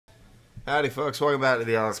Howdy, folks. Welcome back to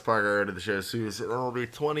the Alex Parker Road to the Show series. It will be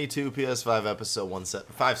 22 PS5 episode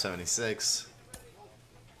 576.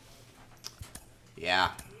 Yeah.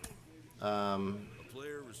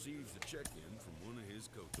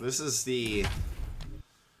 This is the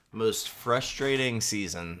most frustrating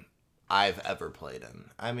season I've ever played in.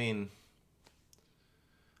 I mean,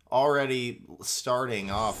 already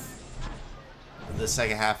starting off the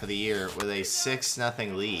second half of the year with a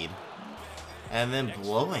 6-0 lead and then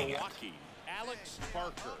blowing it.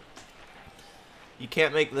 You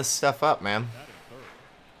can't make this stuff up, man.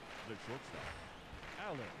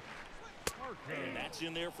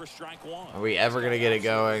 In there for strike one. Are we ever going to get it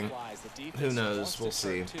going? Who knows? We'll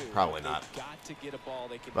see. Probably not.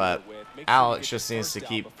 But Alex just needs to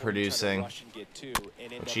keep producing,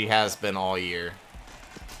 which he has been all year.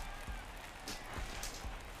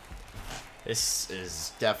 This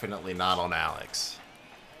is definitely not on Alex.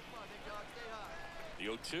 The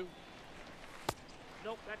 0-2.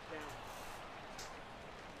 Nope, that's down.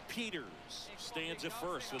 Peters stands at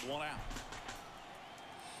first with one out.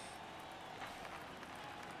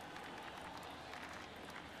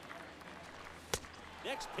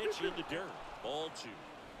 Next pitch into dirt. Ball 2.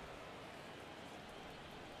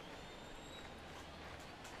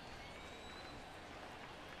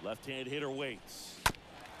 Left-hand hitter waits.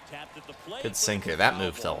 Tapped at the plate. Good sinker. That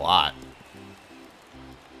moved a lot.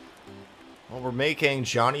 Well, we're making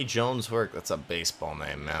Johnny Jones work. That's a baseball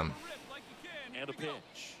name, man. And a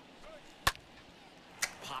pitch.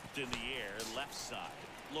 Popped in the air, left side.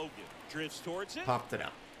 Logan drifts towards it. Popped it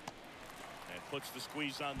out. And puts the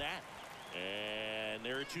squeeze on that. And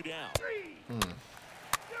there are 2 down.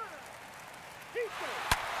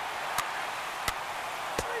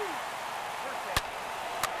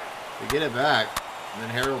 We get it back, and then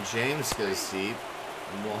Harold James goes deep,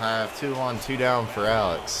 and we'll have 2 on, 2 down for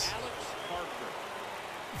Alex.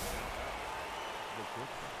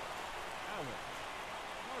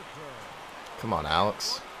 Come on,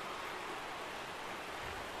 Alex.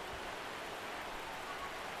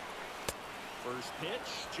 First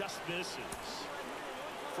pitch just misses.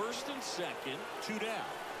 First and second, 2 down.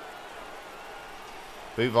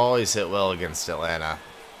 We've always hit well against Atlanta.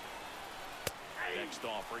 Next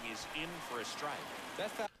offering is in for a strike.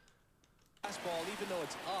 That fastball, even though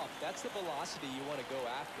it's up, that's the velocity you want to go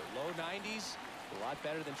after. Low 90s, a lot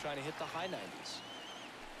better than trying to hit the high 90s.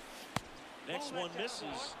 Next one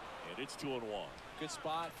misses, and it's 2-1. Good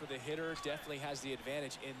spot for the hitter. Definitely has the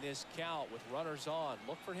advantage in this count with runners on.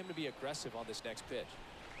 Look for him to be aggressive on this next pitch.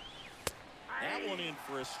 That one in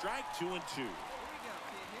for a strike, 2-2.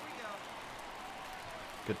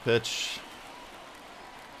 Good pitch.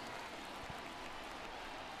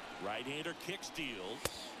 Right-hander kick steals.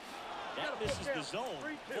 That misses the zone.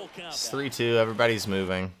 Full count. It's 3-2. Everybody's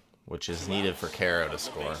moving, which is needed for Caro to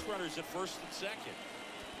score. Base runners at first and second.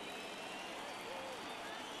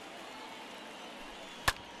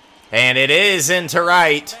 And it is into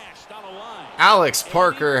right. Alex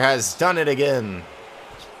Parker has done it again.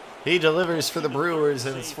 He delivers for the Brewers,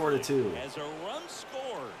 and it's 4-2. As a run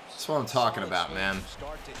scores. That's what I'm talking about, man.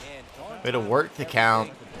 We had to work the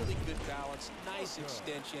count.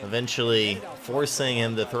 Eventually forcing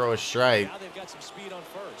him to throw a strike. Now they've got some speed on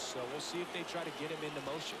first, so we'll see if they try to get him into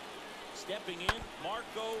motion. Stepping in,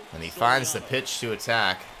 Marco. And he finds the pitch to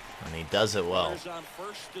attack, and he does it well. Runners on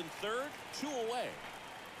first and third, 2 away.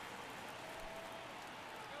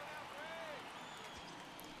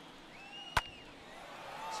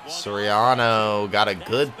 Soriano got a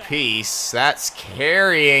good piece. That's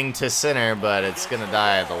carrying to center, but it's going to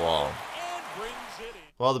die at the wall.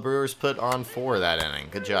 Well, the Brewers put on 4 that inning.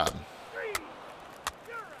 Good job.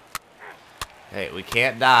 Hey, we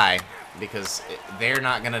can't die because they're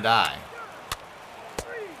not going to die.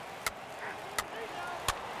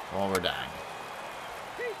 Well, we're dying.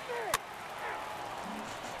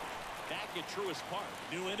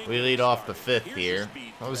 We lead off the 5th here.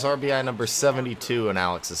 That was RBI number 72 in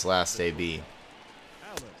Alex's last AB.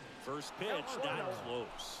 First pitch, not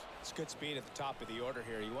close. It's good speed at the top of the order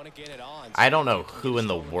here. You want to get it on. I don't know who in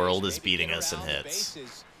the world is beating us in hits.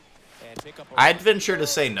 I'd venture to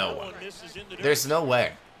say no one. There's no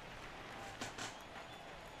way.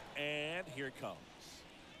 And here it comes.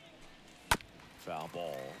 Foul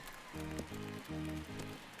ball.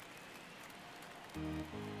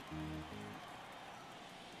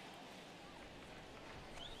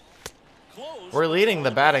 We're leading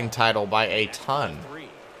the batting title by a ton.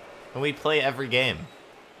 And we play every game.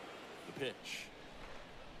 The pitch.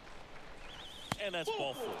 And that's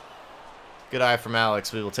ball 4. Good eye from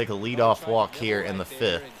Alex. We will take a leadoff walk here in the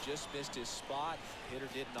 5th. Just missed his spot. Hitter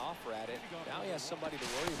didn't offer at it. Now he has somebody to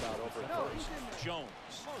worry about over at first. Jones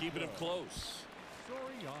keeping him close.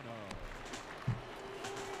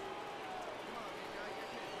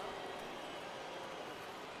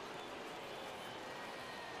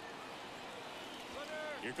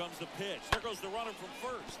 Here comes the pitch. There goes the runner from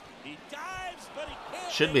first. He dives, but he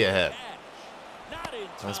can't. Should be a hit.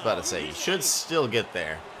 I was about to say, you should still get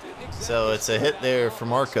there. So it's a hit there for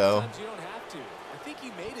Marco.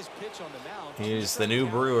 He's the new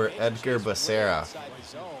Brewer, Edgar Becerra.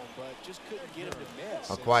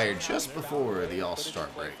 Acquired just before the All-Star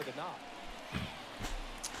break.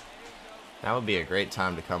 That would be a great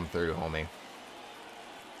time to come through, homie.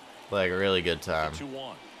 Like a really good time.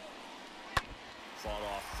 2-1. Fought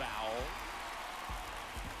off foul.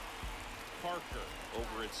 Parker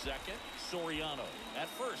over at second. Soriano at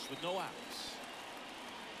first with no outs.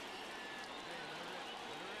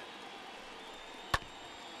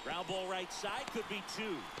 Ground ball right side, could be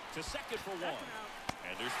 2. To second for 1.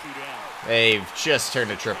 And there's 2 down. They've just turned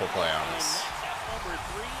a triple play on us.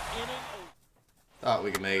 Thought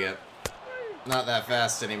we could make it. Not that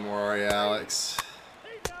fast anymore, are you, Alex?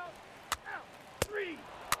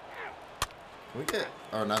 Can we get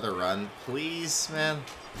another run, please, man?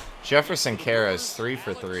 Jefferson Kara's 3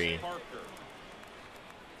 for 3.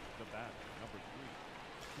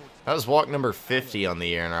 That was walk number 50 on the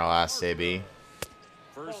year in our last AB.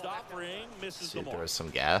 First offering misses See the if there mark. was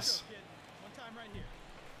some gas.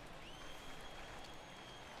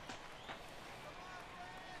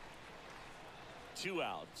 Two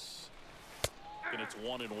outs. And it's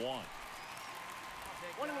 1-1. 1-1.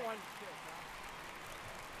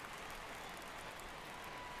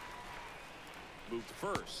 Moved to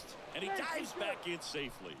first. And he dives back in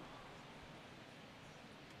safely.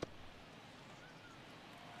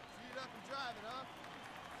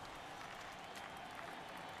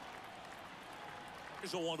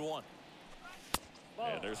 There's a 1-1.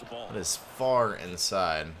 And there's a ball. It is far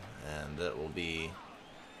inside, and it will be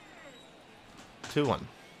 2-1.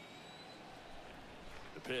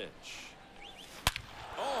 The pitch.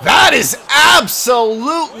 That is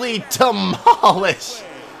absolutely demolished.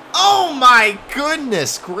 Oh my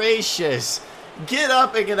goodness gracious. Get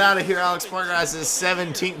up and get out of here. Alex Parker has his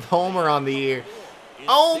 17th homer on the year.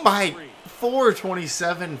 Oh my,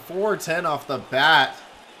 427, 410 off the bat.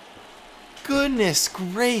 Goodness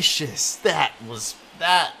gracious. That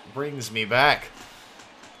brings me back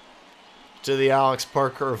to the Alex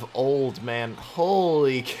Parker of old, man.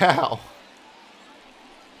 Holy cow.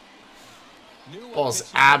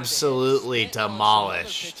 Ball's absolutely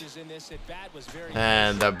demolished.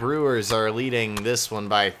 And the Brewers are leading this one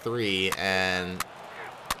by 3, and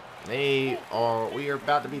we are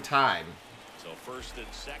about to be tied. So first and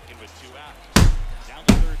second with 2 outs. Down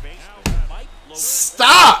the third baseman, Mike Lowe.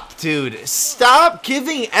 Stop, dude. Stop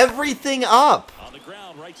giving everything up. On the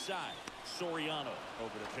ground, right side. Soriano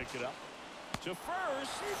over to pick it up. To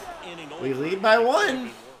first. Inning We over. lead by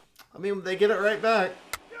 1. I mean, they get it right back.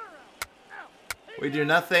 We do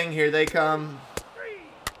nothing. Here they come.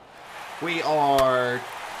 We are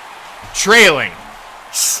trailing.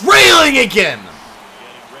 Trailing again.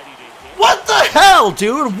 What the hell,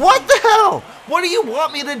 dude? What the hell? What do you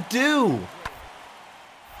want me to do? And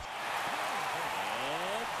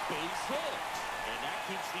base hit. And that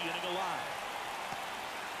keeps the inning alive.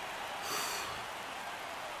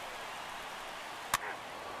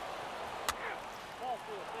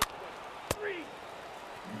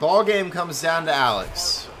 Ball game comes down to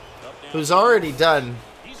Alex, who's already done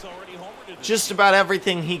He's already homered in this. just about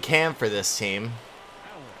everything he can for this team.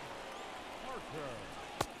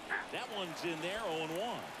 That one's in there,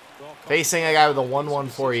 0-1. Facing a guy with a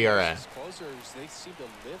 1.14 ERA. Closers, they seem to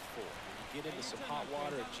live for it. You get into some hot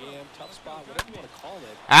water, a jam, tough spot, whatever you want to call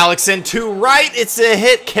it. Alex in to right. It's a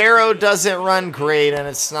hit. Caro doesn't run great, and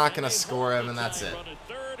it's not going to score him, and that's it. Run at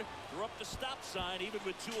third. They're up the stop sign, even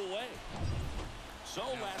with 2 away. So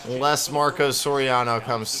last Unless Marco Soriano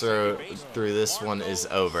comes through, this one is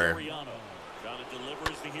over. Soriano trying to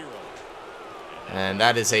deliver as the hero. And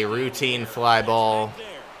that is a routine fly ball. There.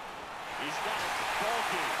 He's got it. Ball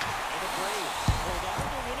game. And the Braves hold on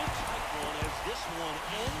to win a tight one as this one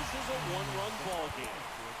ends as a 1-run ball game.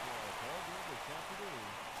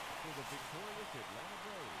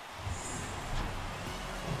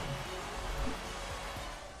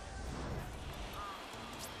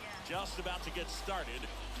 Just about to get started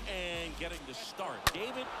and getting to start.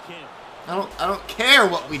 David Kim. I don't care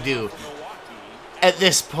what we do at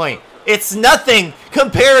this point. It's nothing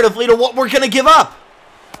comparatively to what we're going to give up.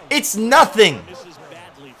 It's nothing. Misses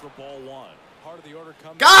badly for ball 1. Part of the order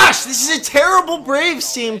coming Gosh, this is a terrible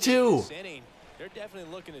Braves team, too. They're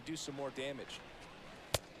definitely looking to do some more damage.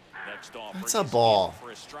 Next off, That's a ball.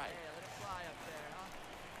 for a strike.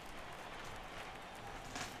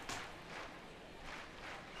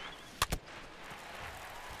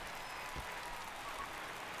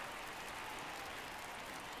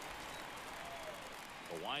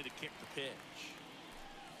 A wide to kick the pitch.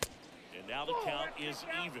 And now the count is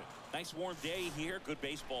even. Nice warm day here, good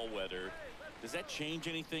baseball weather. Does that change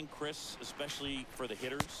anything, Chris, especially for the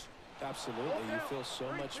hitters? Absolutely. You feel so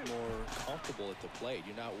much more comfortable at the plate.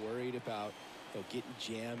 You're not worried about getting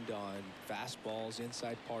jammed on fastballs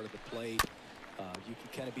inside part of the plate. You can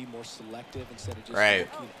kind of be more selective instead of just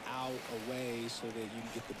looking out away so that you can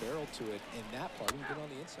get the barrel to it. And that part, you can get on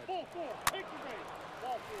the inside. Ball four, take your base.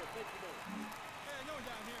 Ball four, take your base. Hey, no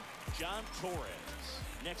down here. John Torres,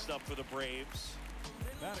 next up for the Braves.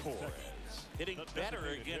 Torres hitting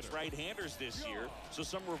better against right-handers this year, so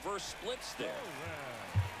some reverse splits there.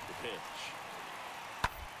 The pitch.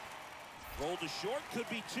 Roll to short, could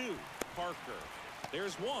be two. Parker.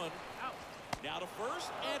 There's one. Out. Now to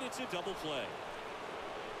first, and it's a double play.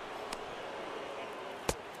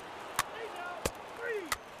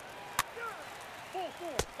 Ball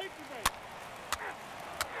four, take your base.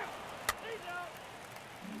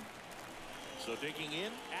 So digging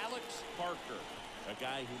in, Alex Parker, a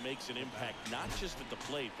guy who makes an impact not just at the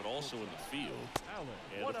plate but also in the field.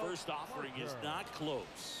 And the first offering is not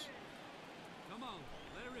close. Come on,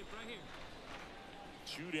 let it rip right here.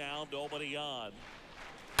 2 down, nobody on.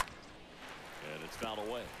 And it's fouled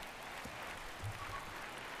away.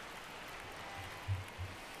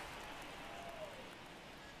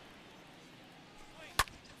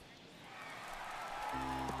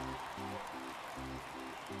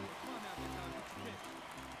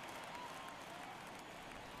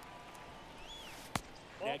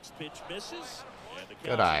 Next pitch misses. And the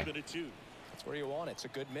Good eye. count's to 2. That's where you want it. It's a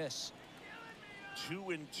good miss.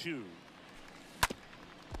 2-2.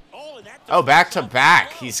 Oh, and that Oh, back to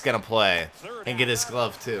back. He's gonna play and get his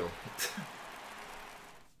glove too.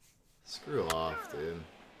 Screw off, dude.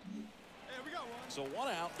 So 1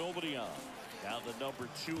 out, nobody on. Now the number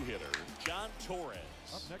 2 hitter, John Torres.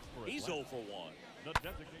 He's 0 for 1.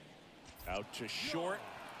 Out to short.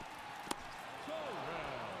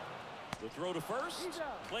 The throw to first.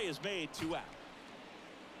 Play is made, 2 out.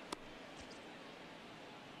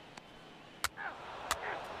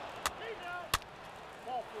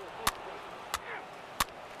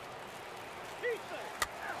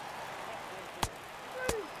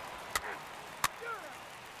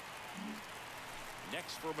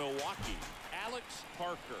 Next for Milwaukee, Alex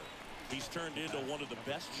Parker. He's turned into one of the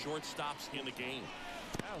best shortstops in the game.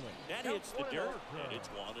 That hits the dirt, and it's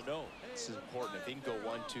 1-0. This is important. If he can go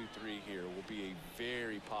 1, 2, 3 here, will be a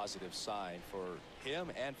very positive sign for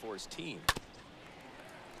him and for his team.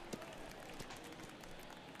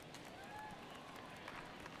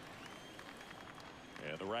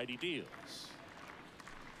 And the righty deals.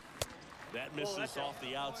 That misses off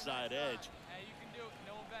the outside edge. Hey, you can do it.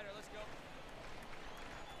 No one better. Let's go.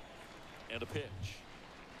 And a pitch.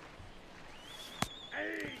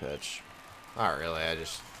 Pitch. Not really. I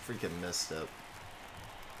just freaking missed it.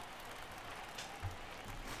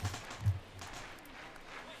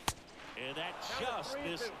 And that just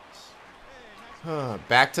misses.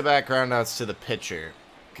 Back-to-back groundouts to the pitcher.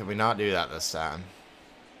 Can we not do that this time?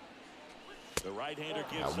 The right-hander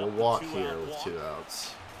gives Yeah, up we'll the walk 2-out here with walk. 2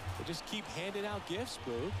 outs. They just keep handing out gifts,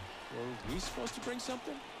 Boo. Were we supposed to bring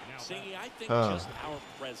something? Singy, I think just our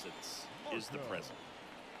presence is the present.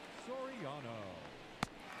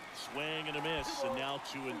 Swing and a miss, and now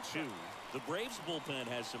 2-2. The Braves bullpen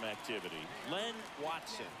has some activity. Len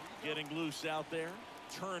Watson getting loose out there.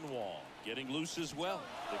 Turnwall getting loose as well.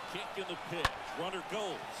 The kick and the pitch. Runner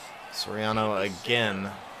goes. Soriano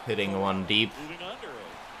again hitting one deep. Moving under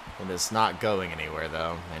it. It is not going anywhere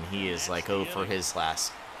though, and he is like 0 for his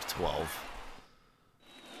last 12.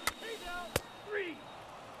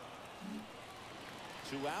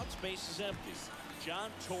 2 outs, base is empty.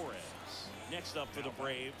 John Torres next up for the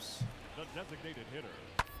Braves. The designated hitter.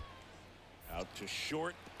 Out to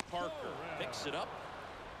short. Parker picks it up.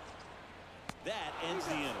 That ends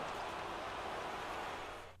the inning.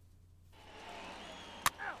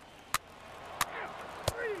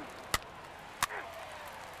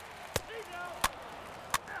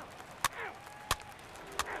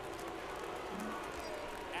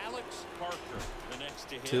 Alex Parker, the next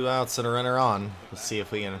to hit. 2 outs and a runner on. Let's see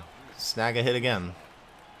if we can snag a hit again.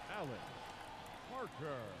 Alex Parker.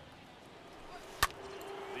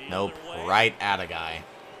 The Nope, other way. right at a guy.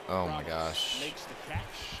 Oh my gosh. Makes the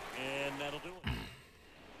catch, and that'll do it.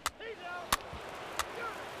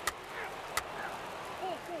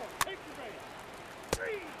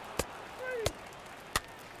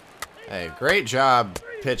 Hey, great job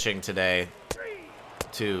pitching today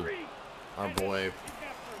to our boy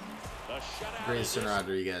Grayson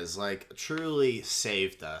Rodriguez. Like, truly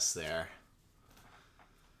saved us there.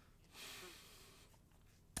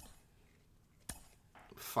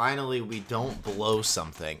 Finally, we don't blow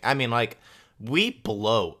something. I mean, like, we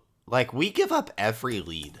blow. Like, we give up every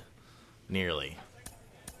lead, nearly.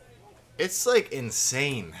 It's, like,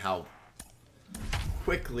 insane how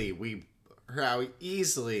quickly how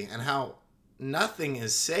easily and how nothing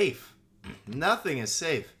is safe. Nothing is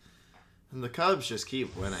safe. And the Cubs just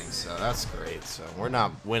keep winning, so that's great. So we're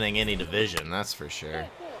not winning any division, that's for sure.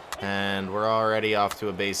 And we're already off to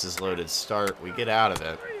a bases loaded start. We get out of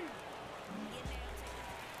it.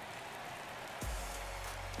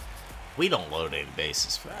 We don't load any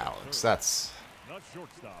bases for Alex. That's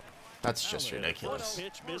just ridiculous.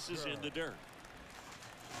 Pitch misses in the dirt.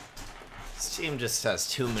 This team just has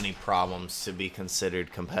too many problems to be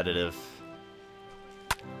considered competitive.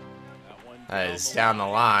 It's down the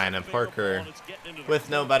line, and Parker, with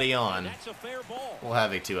nobody on, will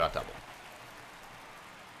have a 2-out double.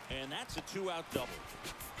 And that's a 2-out double.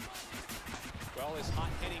 Well, his hot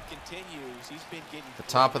hitting continues. He's been getting the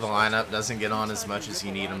top of the lineup doesn't get on as much as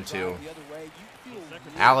you need him to.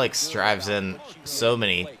 Alex drives in so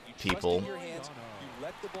many people,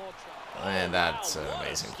 and that's an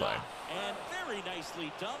amazing play. And very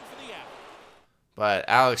nicely done for the out. But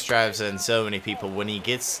Alex drives in so many people when he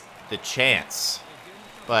gets the chance.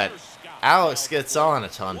 But Alex gets on a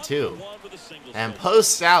ton too. And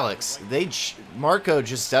post Alex, Marco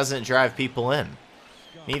just doesn't drive people in.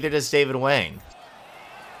 Neither does David Wayne.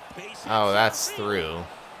 Oh, that's through.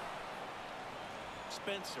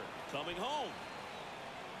 Spencer coming home.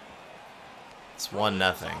 It's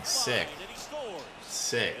 1-0. Sick.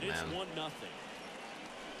 Sick, man.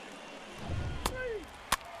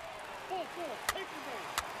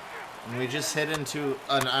 And we just hit into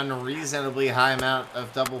an unreasonably high amount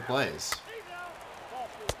of double plays.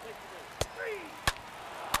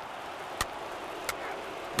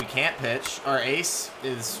 We can't pitch. Our ace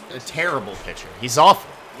is a terrible pitcher. He's awful.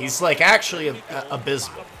 He's like actually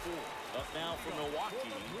abysmal. Up now for Milwaukee,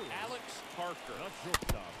 Alex Parker.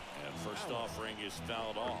 And first offering is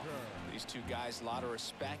fouled off. These two guys, a lot of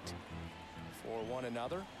respect for one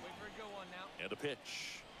another. Wait for a good one now. And a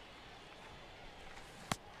pitch.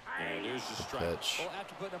 And there's the strike. Pitch. Well,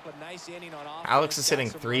 after putting up a nice inning on offense, Alex is hitting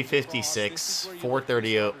got some 356, runs across. 430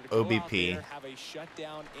 This is where you go out OBP. there, have a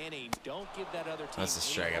shutdown inning. Don't give that other team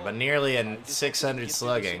That's a any strikeout, hope. but nearly a Just 600 get through this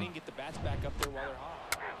slugging. inning, get the bats back up there while they're hot.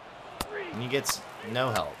 And he gets no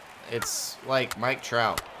help. It's like Mike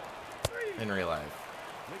Trout in real life.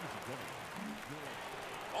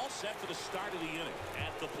 All set for the start of the inning.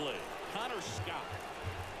 At the plate, Connor Scott.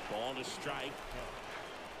 Ball to strike.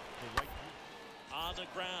 On the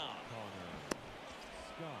ground.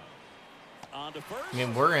 On to first. I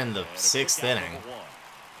mean, we're in the And a 6th quick out inning, number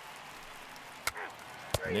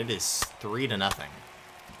one. and it is 3-0.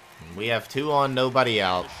 We have 2 on, nobody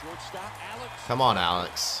out. The shortstop, Alex. Come on,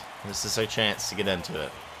 Alex. This is our chance to get into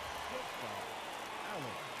it.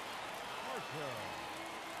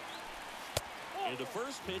 And the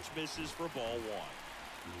first pitch misses for ball 1.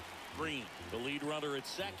 Green, the lead runner at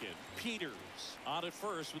second. Peters on at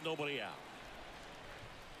first with nobody out.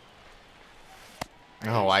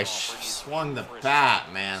 Oh, I swung the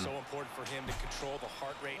bat, man. So important for him to control the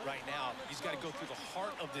heart rate right now. He's got to go through the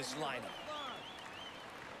heart of this lineup.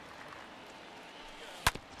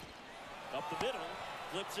 Up the middle,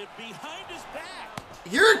 flips it behind his back.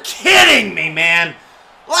 You're kidding me, man.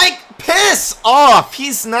 Like, piss off.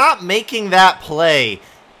 He's not making that play.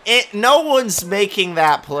 No one's making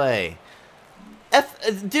that play.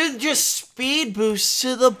 Dude, just speed boost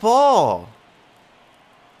to the ball.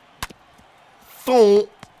 Boom.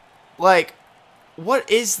 Like, what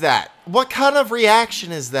is that? What kind of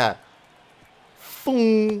reaction is that?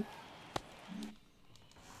 Boom.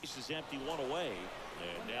 This is empty, one away.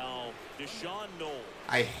 And now Deshaun Knowles.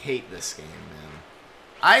 I hate this game, man.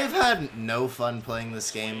 I've had no fun playing this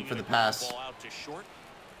game for the past Ball out to short.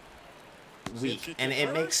 week, and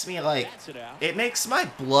it makes me like, it makes my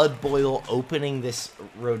blood boil opening this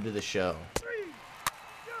road to the show.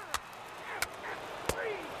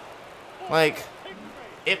 Like,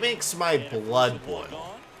 it makes my blood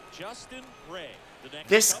boil. Justin Ray, the next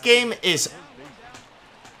This up. game is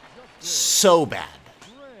so bad.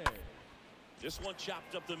 This one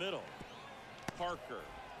chopped up the middle. Parker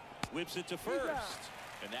whips it to first,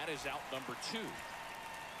 and that is out number 2.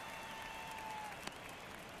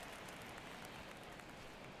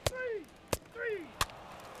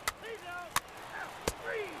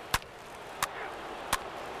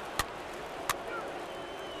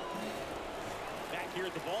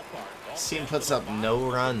 This team puts up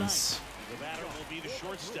no runs. The batter will be the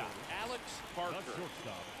shortstop, Alex Parker.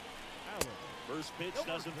 Shortstop. Allen. First pitch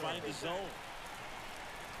doesn't find the zone.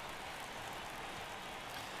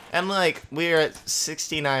 And like, we're at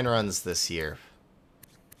 69 runs this year.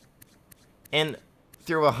 And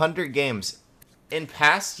through 100 games. In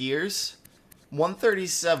past years,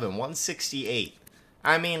 137, 168.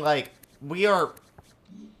 I mean, like, we are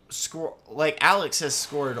like Alex has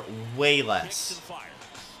scored way less.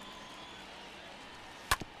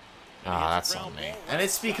 Ah, that's on me. And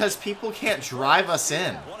it's because people can't drive us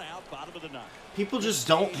in. People just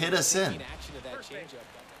don't hit us in. A 4-0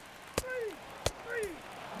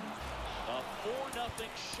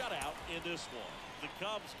 shutout in this one. The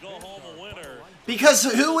Cubs go home a winner. Because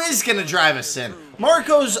who is going to drive us in?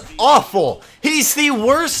 Marco's awful. He's the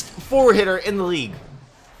worst four-hitter in the league.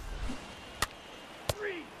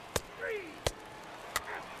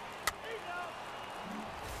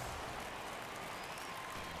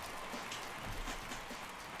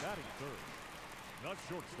 Batting third. Not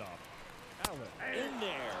shortstop. Allen. In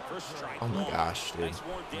there for strike Oh my one. gosh, dude. Nice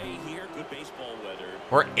warm day here. Good baseball weather.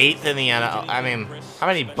 We're 8th in the NL. I mean, how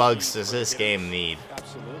many bugs does this game need?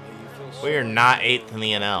 Absolutely. You feel We are so not 8th in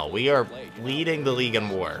the NL. We are leading the league in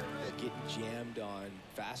WAR. getting jammed on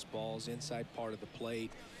fastballs inside part of the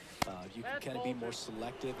plate. You can kind of be more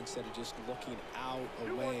selective instead of just looking out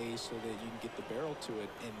away so that you can get the barrel to it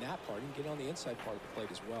in that part. You can get on the inside part of the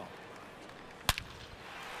plate as well.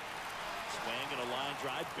 Swing and a line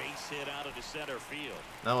drive, base hit out of the center field.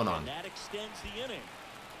 No one on. And that extends the inning.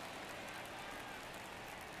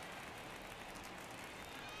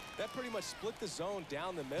 That pretty much split the zone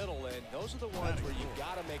down the middle, and those are the ones where you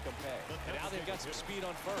got to make them pay. And now they've got some speed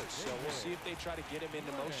on first, so we'll see if they try to get him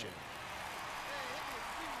into motion.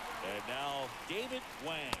 And now David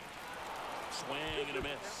Wang. Swing and a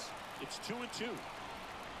miss. It's 2-2.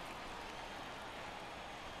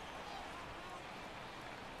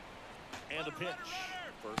 And the pitch.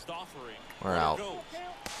 First offering. We're out. Goes.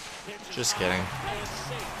 Pitch is Just high kidding. and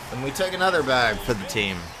safe. And we took another bag for the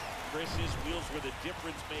team. Chris's wheels were the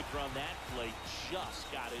difference maker on that play.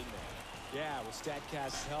 Just got in there. Yeah, with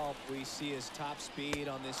StatCast's help, we see his top speed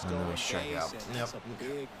on this And then we stolen strike base, out. and that's Yep. a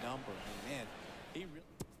big number. And man, he really...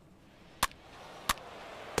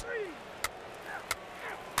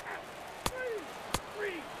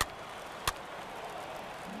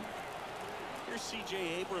 Here's C.J.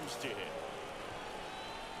 Abrams to hit.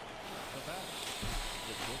 The batter.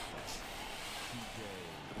 The shortstop. TJ.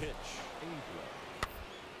 The pitch.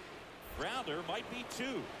 Grounder might be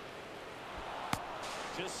two.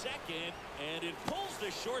 To second, and it pulls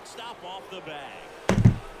the shortstop off the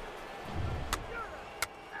bag.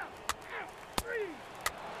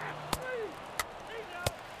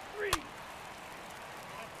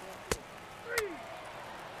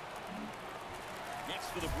 Next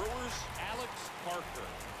for the Brewers, Alex Parker.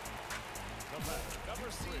 The batter. Number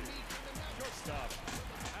 3. Shortstop.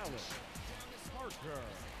 Allen. Parker.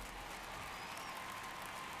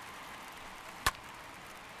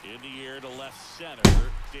 In the air to left center.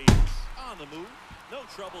 Davis on the move. No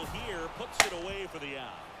trouble here. Puts it away for the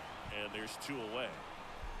out. And there's two away.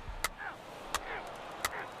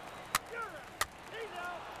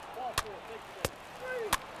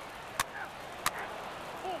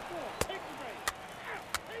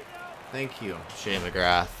 Thank you, Shane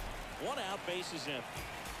McGrath. One out, base is empty.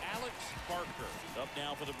 Alex Parker up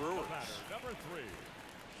now for the Brewers. The batter. Number 3.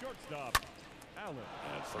 Shortstop. Allen.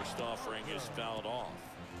 And first offering is fouled off.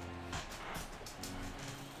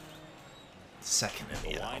 Second in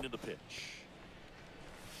The the line NL. of the pitch.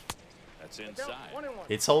 That's inside.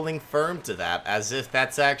 It's holding firm to that as if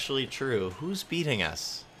that's actually true. Who's beating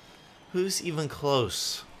us? Who's even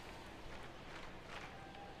close?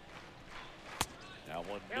 Now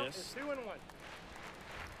one miss. 2-1.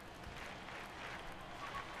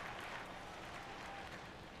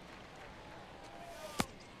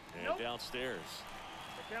 And downstairs.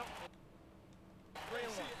 Count. 3-1.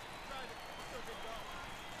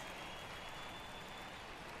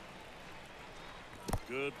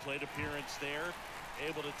 Good plate appearance there.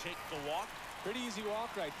 Able to take the walk. Pretty easy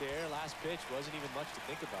walk right there. Last pitch wasn't even much to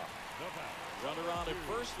think about. The batter. Runner on at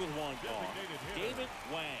first with one call. Designated hitter. David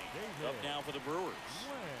Wang up now for the Brewers.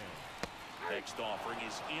 Wang. Next offering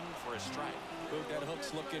is in for a strike. Boog, that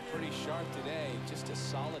hook's looking pretty sharp today. Just a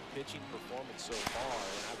solid pitching performance so far,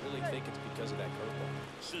 and I really think it's because of that curveball.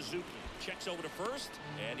 Suzuki checks over to first,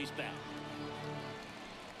 and he's back.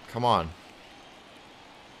 Come on.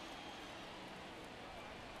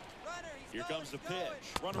 Here comes the pitch.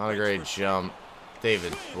 Runner Not a waits great for jump.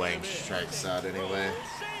 David Swing Wang and a miss. strikes out anyway.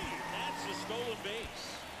 Save. That's a stolen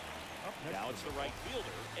base. Up Now it's the right fielder,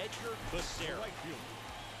 Edgar Becerra. Right fielder,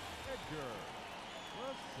 Edgar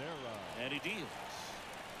Becerra. And he deals.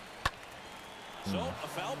 So a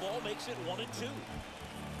foul ball makes it 1-2.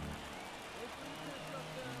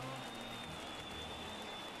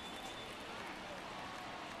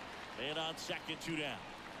 And on second, 2 down.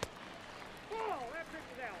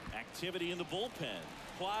 Activity in the bullpen.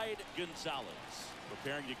 Clyde Gonzalez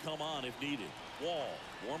preparing to come on if needed. Wall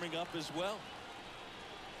warming up as well.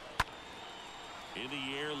 In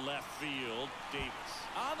the air, left field. Davis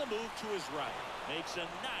on the move to his right. Makes a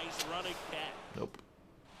nice running catch. Nope.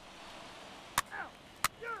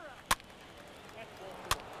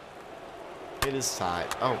 It is tied.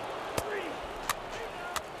 Oh.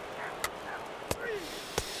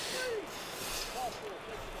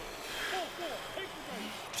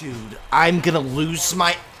 Dude, I'm gonna lose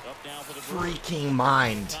my freaking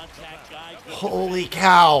mind. Holy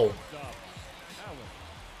cow.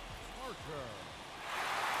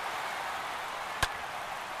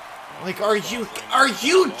 Like, are you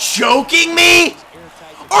joking me?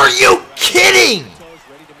 Are you kidding?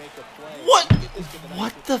 What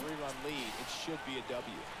the?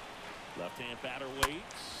 Left-hand batter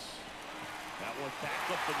waits. That one back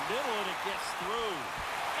up the middle, and it gets through.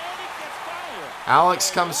 And it gets fired.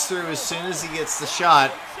 Alex comes through as soon as he gets the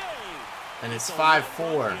shot, and it's 5-4.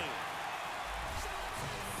 Well,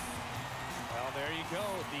 there you go.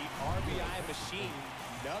 The RBI machine.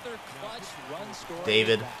 Another clutch run scoring.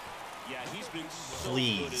 David, Yeah, he's been so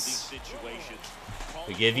please. good in these situations.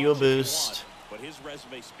 We give you a boost. But his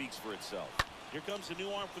resume speaks for itself. Here comes a new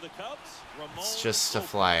arm for the Cubs. It's just a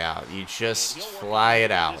fly out. You just fly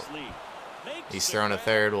it out. He's throwing a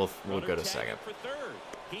third. We'll go to second.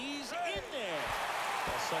 He's in there.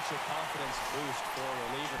 Such a confidence boost for a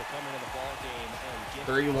reliever to come into the ball game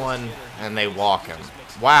and get 3-1, and they walk him.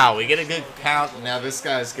 Wow, we get a good count. Now this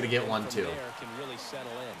guy's gonna get 1-2. can really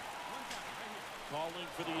settle in. Calling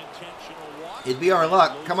for the intentional walk. It'd be our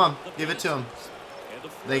luck. Come on, give it to him.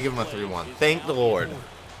 They give him a 3-1. Thank the Lord.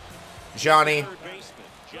 Johnny,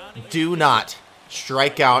 do not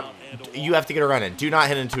strike out. You have to get a run in. Do not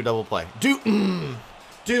hit into a double play.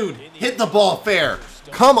 Dude, hit the ball fair.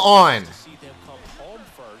 Come on. To see them come home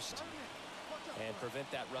first and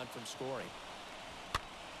prevent that run from scoring.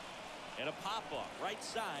 And a pop-up, right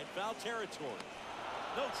side, foul territory.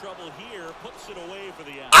 No trouble here, puts it away for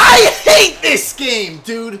the out. I hate this game,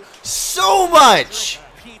 dude, so much.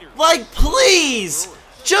 Like, please,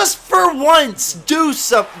 just for once, do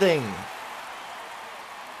something. And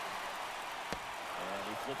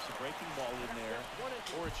he flips a breaking ball in there.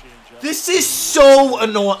 Or a changeup. This is so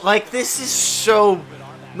annoying. Like, this is so,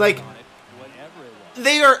 like,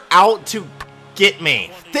 they are out to get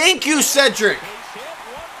me. Thank you, Cedric.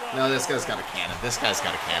 No, this guy's got a cannon. This guy's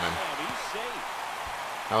got a cannon.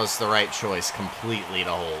 That was the right choice completely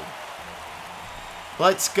to hold.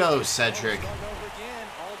 Let's go, Cedric. Over again,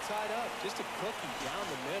 all tied up. Just a cookie down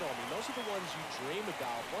the middle. I mean, those are the ones you dream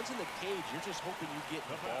about. Ones in the cage, you're just hoping you get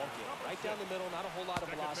the ball game. Right down the middle, not a whole lot of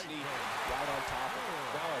velocity. Right on top of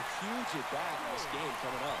it. Now a huge at bat in this game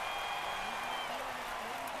coming up.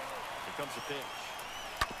 Here comes the pitch.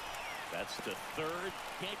 That's the third.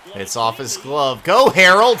 It's off his glove. Go,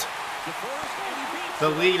 Harold. The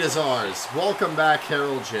lead is ours. Welcome back,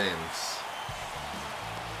 Harold James.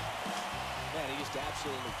 Man, he just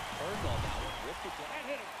absolutely turned on that one. Ripped it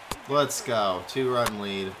down. Let's go. 2-run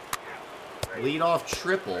lead. Lead off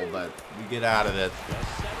triple, but we get out of it.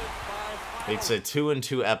 It's a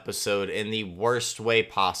 2-2 episode in the worst way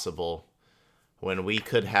possible when we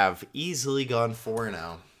could have easily gone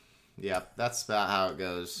 4-0. Yep, that's about how it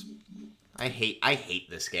goes. I hate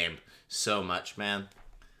this game so much, man.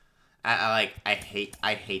 I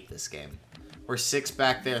hate this game. We're 6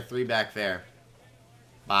 back there, 3 back there.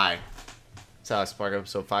 Bye. It's Alex Park,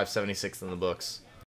 episode 576 in the books.